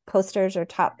top posters or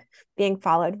top being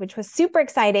followed, which was super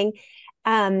exciting.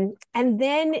 And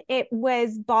then it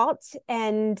was bought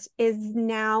and is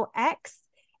now X,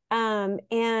 and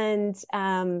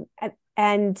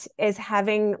is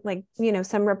having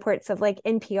some reports of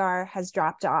NPR has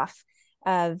dropped off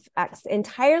of X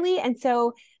entirely. And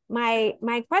so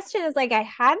my question is, I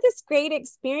had this great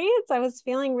experience. I was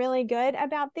feeling really good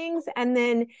about things. And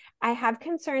then I have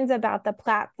concerns about the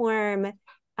platform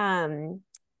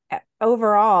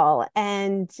overall.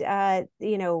 And,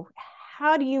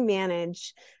 how do you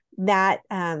manage that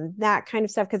kind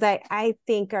of stuff? Because I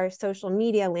think our social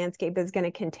media landscape is going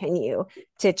to continue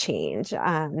to change,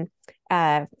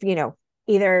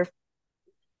 either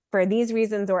for these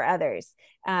reasons or others.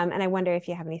 And I wonder if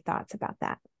you have any thoughts about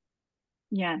that.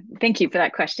 Yeah, thank you for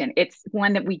that question. It's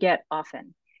one that we get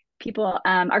often. People,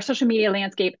 our social media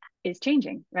landscape is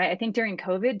changing, right? I think during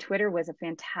COVID, Twitter was a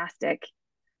fantastic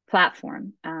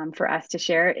platform for us to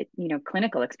share,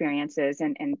 clinical experiences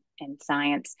and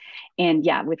science. And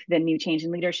yeah, with the new change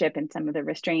in leadership and some of the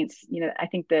restraints, I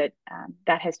think that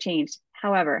that has changed.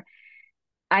 However,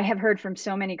 I have heard from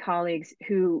so many colleagues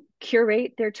who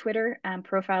curate their Twitter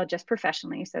profile just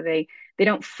professionally. So they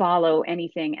don't follow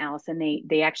anything else, and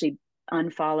they actually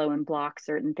unfollow and block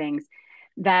certain things,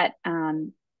 that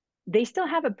they still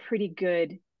have a pretty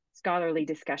good scholarly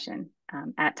discussion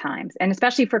at times, and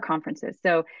especially for conferences.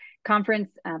 So conference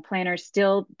planners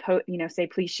still say,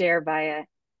 please share via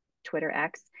Twitter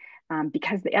X,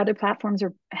 because the other platforms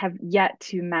have yet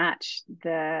to match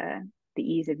the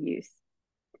ease of use.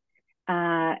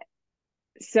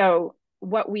 So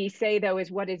what we say though is,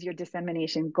 what is your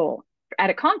dissemination goal? At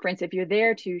a conference, if you're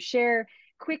there to share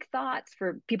quick thoughts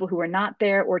for people who are not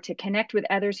there, or to connect with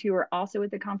others who are also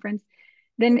at the conference,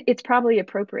 then it's probably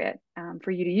appropriate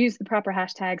for you to use the proper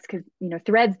hashtags, because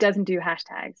Threads doesn't do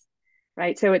hashtags,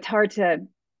 right? So it's hard to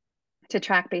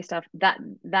track based off that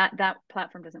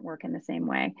platform doesn't work in the same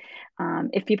way.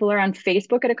 If people are on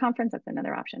Facebook at a conference, that's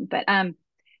another option. But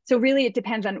so really it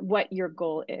depends on what your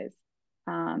goal is.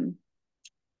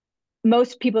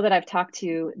 Most people that I've talked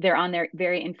to, they're on there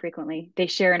very infrequently. They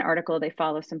share an article, they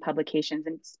follow some publications,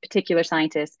 and particular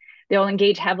scientists, they'll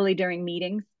engage heavily during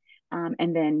meetings,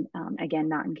 and then again,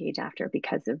 not engage after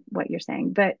because of what you're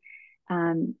saying. But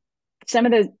some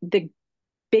of the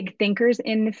big thinkers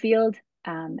in the field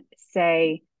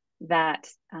say that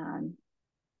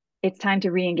it's time to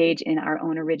re-engage in our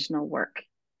own original work.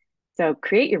 So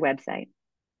create your website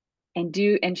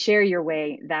and share your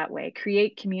way that way.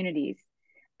 Create communities.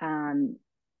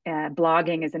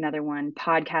 Blogging is another one.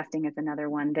 Podcasting is another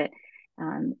one that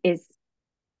is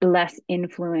less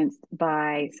influenced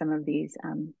by some of these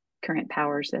current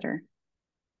powers that are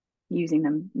using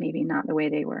them maybe not the way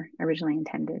they were originally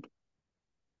intended.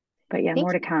 But yeah,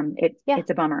 more to come.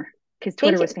 It's a bummer, because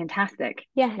Twitter was fantastic.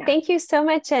 Yeah, thank you so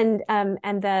much. And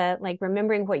the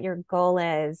remembering what your goal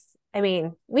is. I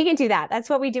mean, we can do that. That's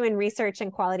what we do in research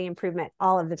and quality improvement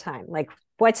all of the time. Like,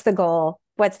 what's the goal?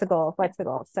 What's the goal? What's the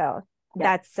goal? So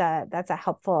that's a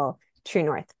helpful true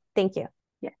north. Thank you.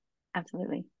 Yeah,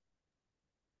 absolutely.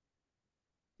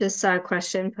 Just saw a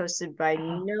question posted by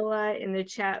Noah in the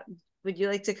chat. Would you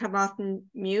like to come off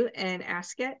mute and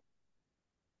ask it?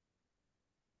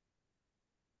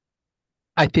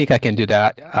 I think I can do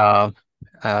that.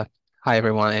 Hi,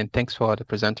 everyone, and thanks for the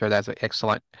presenter. That's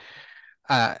excellent.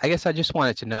 I guess I just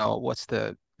wanted to know what's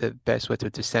the best way to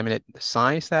disseminate the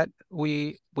science that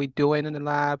we doing in the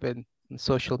lab and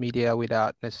social media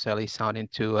without necessarily sounding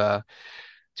too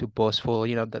boastful.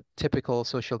 The typical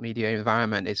social media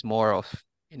environment is more of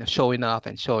showing off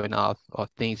of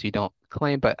things you don't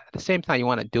claim, but at the same time you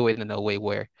want to do it in a way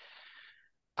where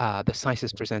the science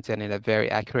is presented in a very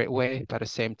accurate way, but at the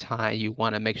same time you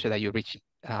want to make sure that you reach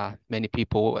many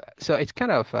people. So it's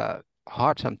kind of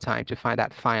hard sometimes to find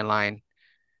that fine line.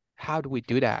 How do we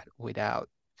do that without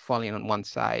falling on one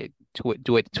side, to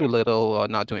do it too little or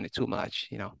not doing it too much?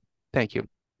 Thank you.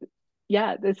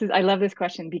 Yeah, I love this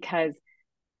question, because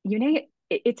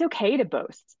it's okay to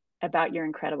boast about your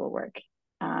incredible work.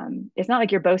 It's not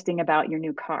like you're boasting about your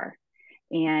new car.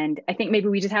 And I think maybe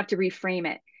we just have to reframe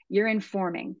it. You're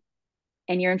informing,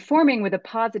 and you're informing with a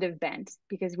positive bent,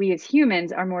 because we as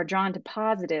humans are more drawn to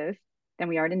positive than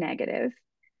we are to negative,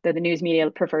 though the news media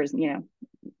prefers,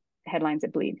 headlines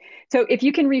that bleed. So if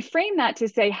you can reframe that to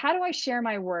say, how do I share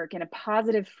my work in a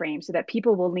positive frame so that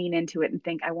people will lean into it and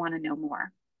think, I want to know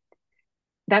more?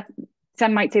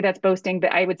 Some might say that's boasting,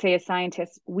 but I would say as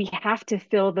scientists, we have to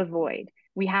fill the void.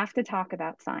 We have to talk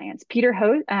about science. Peter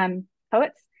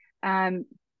Hoetz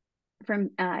from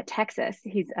Texas,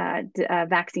 he's a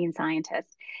vaccine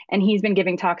scientist, and he's been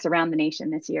giving talks around the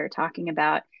nation this year talking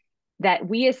about that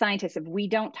we as scientists, if we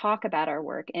don't talk about our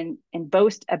work and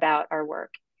boast about our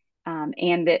work,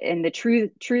 and the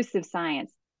truths of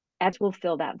science, ads will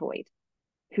fill that void,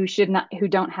 who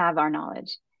don't have our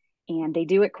knowledge. And they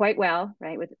do it quite well,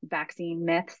 right, with vaccine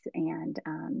myths and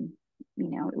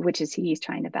which is he's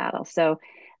trying to battle. So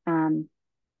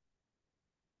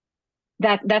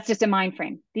that's just a mind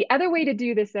frame. The other way to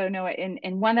do this, though, Noah,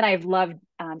 and one that I've loved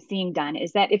seeing done,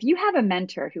 is that if you have a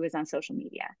mentor who is on social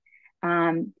media,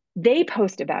 they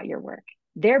post about your work.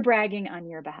 They're bragging on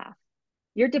your behalf.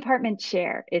 Your department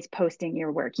chair is posting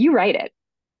your work. You write it,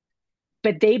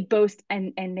 but they boast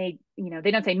and they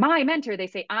they don't say my mentor. They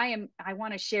say I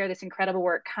want to share this incredible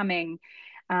work coming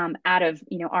out of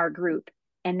our group.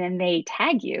 And then they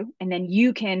tag you, and then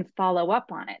you can follow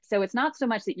up on it. So it's not so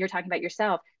much that you're talking about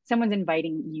yourself, someone's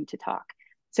inviting you to talk.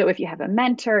 So if you have a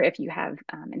mentor, if you have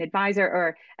an advisor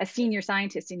or a senior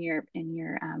scientist in your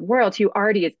world who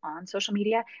already is on social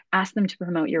media, ask them to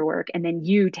promote your work, and then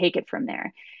you take it from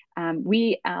there.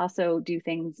 We also do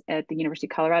things at the University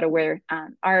of Colorado where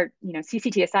our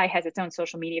CCTSI has its own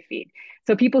social media feed.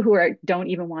 So people who don't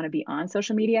even want to be on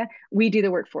social media, we do the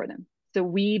work for them. So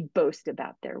we boast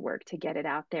about their work to get it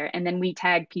out there. And then we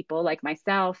tag people like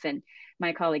myself and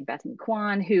my colleague Bethany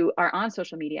Kwan, who are on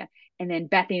social media. And then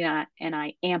Bethany and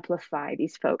I amplify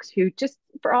these folks who just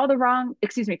for all the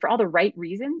right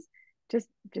reasons, just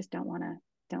don't want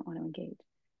to engage.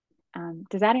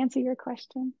 Does that answer your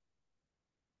question?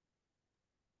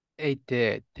 It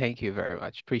did. Thank you very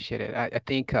much. Appreciate it. I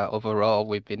think overall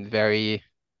we've been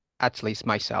at least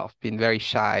myself, been very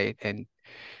shy and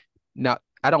not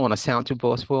I don't want to sound too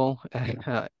boastful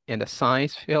in the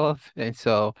science field. And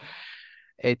so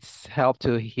it's helped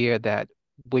to hear that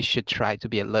we should try to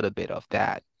be a little bit of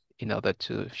that in order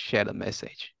to share the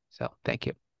message. So thank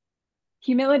you.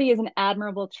 Humility is an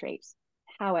admirable trait.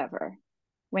 However,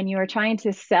 when you are trying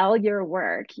to sell your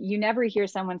work, you never hear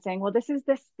someone saying, well, this is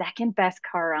the second best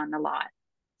car on the lot,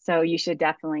 so you should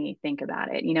definitely think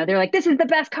about it. You know, they're like, this is the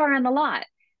best car on the lot.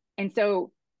 And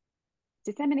so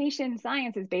dissemination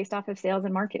science is based off of sales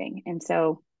and marketing. And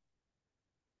so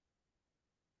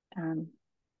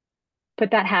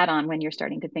put that hat on when you're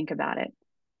starting to think about it.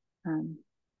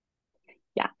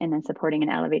 Yeah, and then supporting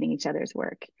and elevating each other's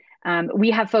work. We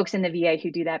have folks in the VA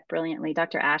who do that brilliantly.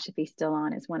 Dr. Ash, if he's still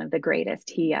on, is one of the greatest.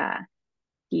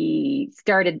 He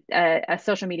started a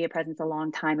social media presence a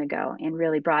long time ago and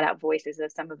really brought out voices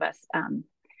of some of us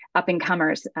up and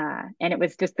comers. And it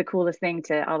was just the coolest thing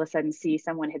to all of a sudden see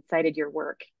someone had cited your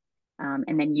work.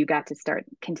 And then you got to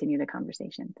continue the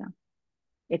conversation. So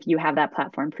if you have that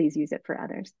platform, please use it for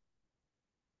others.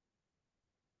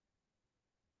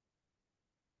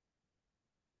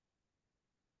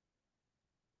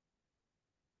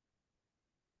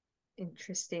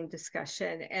 Interesting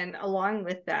discussion. And along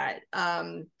with that,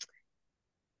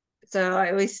 so I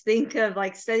always think of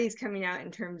like studies coming out in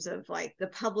terms of like the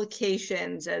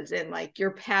publications, as in like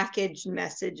your packaged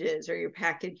messages or your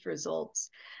packaged results.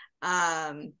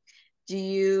 Do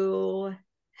you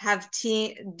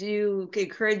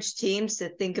encourage teams to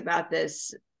think about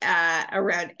this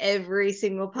around every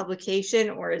single publication,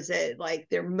 or is it like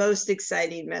their most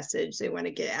exciting message they want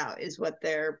to get out is what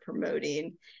they're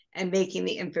promoting and making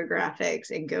the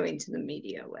infographics and going to the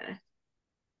media with?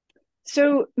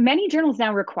 So many journals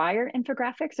now require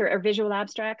infographics or visual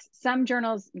abstracts. Some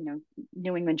journals, you know,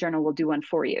 New England Journal will do one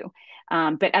for you,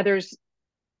 but others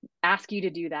ask you to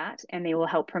do that and they will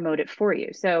help promote it for you.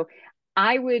 So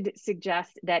I would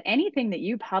suggest that anything that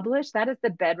you publish, that is the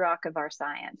bedrock of our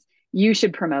science. You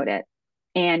should promote it,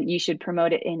 and you should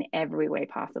promote it in every way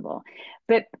possible.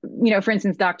 But, you know, for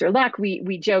instance, Dr. Luck,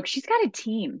 we joke, she's got a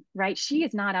team, right? She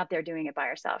is not out there doing it by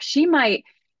herself. She might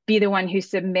be the one who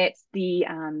submits the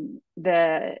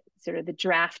sort of the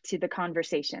draft to the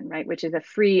conversation, right? Which is a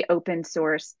free, open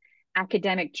source,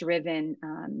 academic driven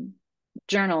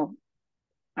journal.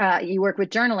 You work with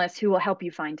journalists who will help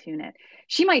you fine tune it.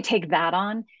 She might take that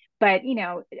on, but, you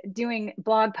know, doing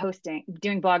blog posts or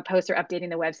updating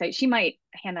the website, she might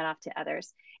hand that off to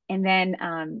others. And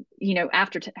then, you know,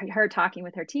 after her talking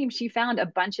with her team, she found a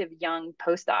bunch of young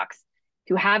postdocs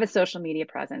who have a social media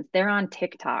presence. They're on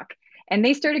TikTok, and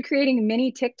they started creating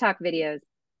mini TikTok videos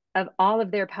of all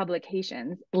of their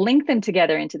publications, link them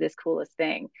together into this coolest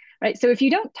thing, right? So if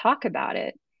you don't talk about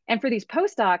it, and for these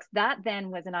postdocs, that then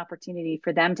was an opportunity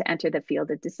for them to enter the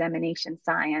field of dissemination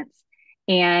science.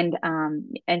 And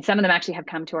some of them actually have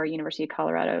come to our University of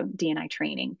Colorado D&I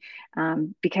training,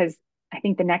 because I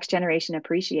think the next generation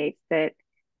appreciates that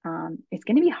it's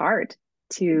going to be hard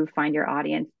to find your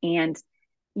audience and,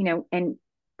 you know, and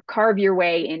carve your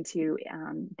way into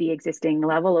the existing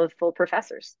level of full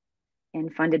professors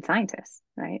and funded scientists,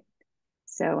 right?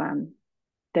 So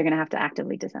they're going to have to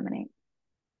actively disseminate.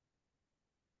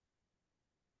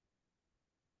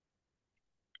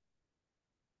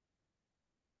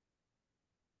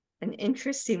 An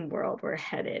interesting world we're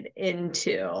headed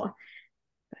into.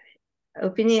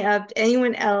 Opening up,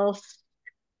 anyone else,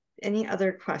 any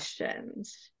other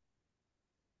questions?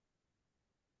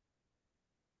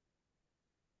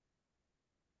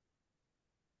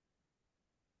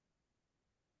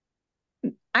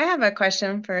 I have a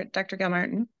question for Dr.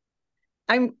 Gilmartin.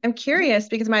 I'm curious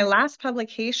because my last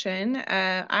publication,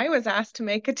 I was asked to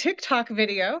make a TikTok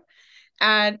video.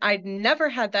 And I'd never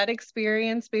had that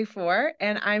experience before.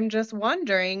 And I'm just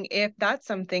wondering if that's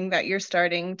something that you're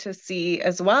starting to see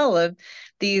as well, of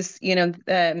these, you know,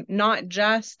 not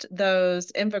just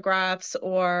those infographics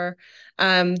or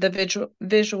the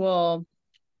visual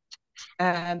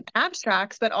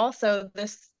abstracts, but also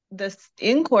this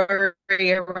inquiry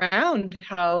around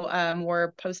how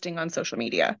we're posting on social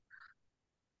media.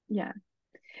 Yeah.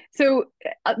 So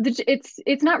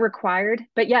it's not required,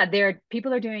 but yeah,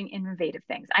 people are doing innovative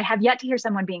things. I have yet to hear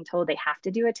someone being told they have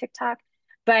to do a TikTok,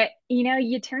 but, you know,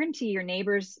 you turn to your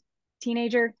neighbor's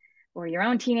teenager or your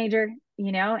own teenager,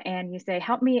 you know, and you say,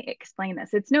 help me explain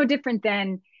this. It's no different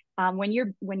than when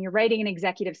you're writing an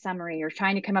executive summary or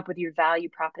trying to come up with your value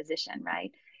proposition,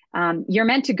 right? You're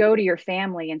meant to go to your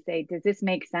family and say, does this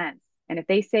make sense? And if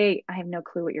they say, I have no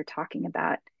clue what you're talking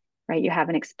about, right? You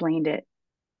haven't explained it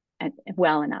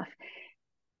well enough.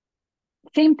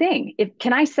 Same thing.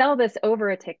 Can I sell this over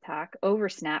a TikTok, over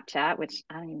Snapchat, which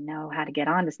I don't even know how to get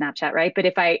on to Snapchat, right? But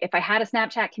if I had a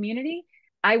Snapchat community,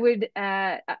 I would,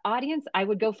 audience, I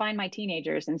would go find my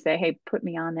teenagers and say, hey, put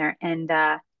me on there. And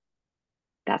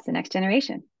that's the next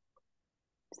generation.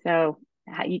 So,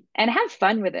 and have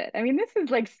fun with it. I mean, this is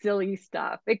like silly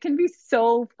stuff. It can be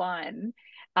so fun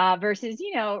versus,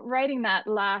 you know, writing that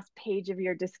last page of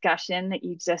your discussion that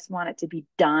you just want it to be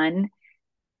done.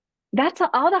 That's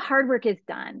all the hard work is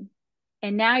done.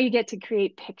 And now you get to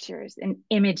create pictures and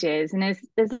images. And as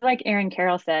like Erin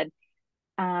Carroll said,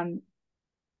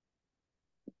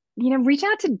 you know, reach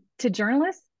out to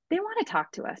journalists. They want to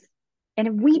talk to us. And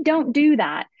if we don't do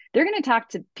that, they're going to talk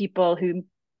to people who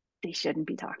they shouldn't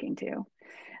be talking to.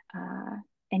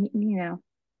 And, you know,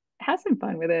 have some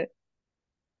fun with it.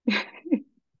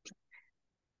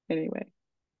 Anyway.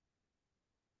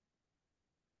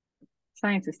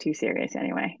 Science is too serious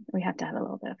anyway. We have to have a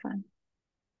little bit of fun.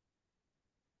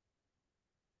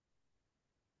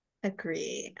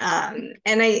 Agree.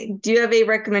 And do you have any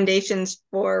recommendations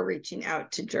for reaching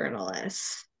out to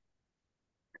journalists?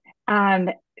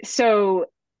 So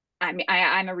I mean,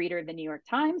 I'm a reader of the New York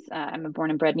Times. I'm a born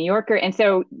and bred New Yorker. And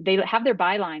so they have their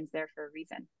bylines there for a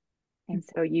reason. And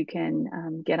so you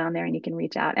can get on there and you can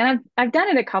reach out. And I've done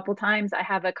it a couple times. I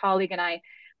have a colleague and I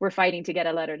were fighting to get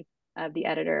a letter of the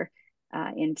editor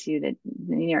into the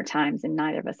New York Times, and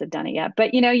neither of us have done it yet.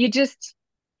 But, you know, you just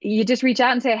reach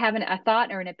out and say, I have a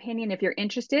thought or an opinion if you're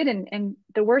interested. And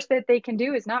the worst that they can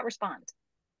do is not respond.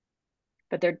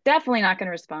 But they're definitely not going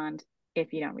to respond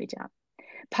if you don't reach out.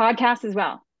 Podcasts as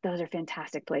well. Those are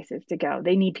fantastic places to go.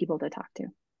 They need people to talk to.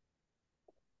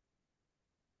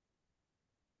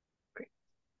 Great.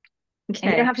 Okay.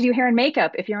 And you don't have to do hair and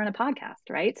makeup if you're on a podcast,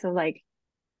 right? So like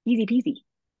easy peasy.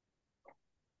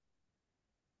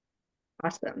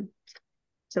 Awesome.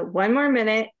 So one more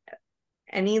minute.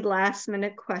 Any last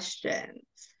minute questions?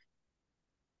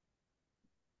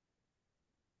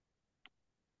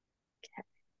 Okay.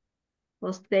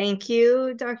 Well, thank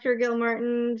you, Dr.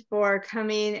 Gilmartin, for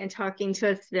coming and talking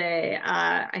to us today.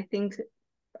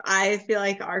 I feel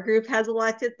like our group has a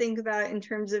lot to think about in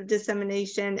terms of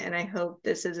dissemination, and I hope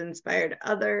this has inspired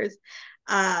others.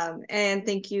 And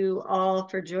thank you all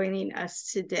for joining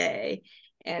us today.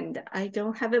 And I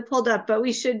don't have it pulled up, but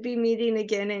we should be meeting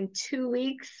again in 2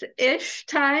 weeks-ish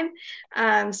time.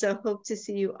 So hope to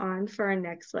see you on for our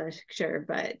next lecture.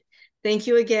 But thank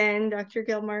you again, Dr.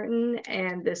 Gilmartin,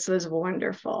 and this was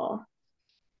wonderful.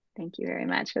 Thank you very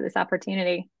much for this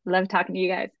opportunity. Love talking to you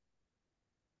guys.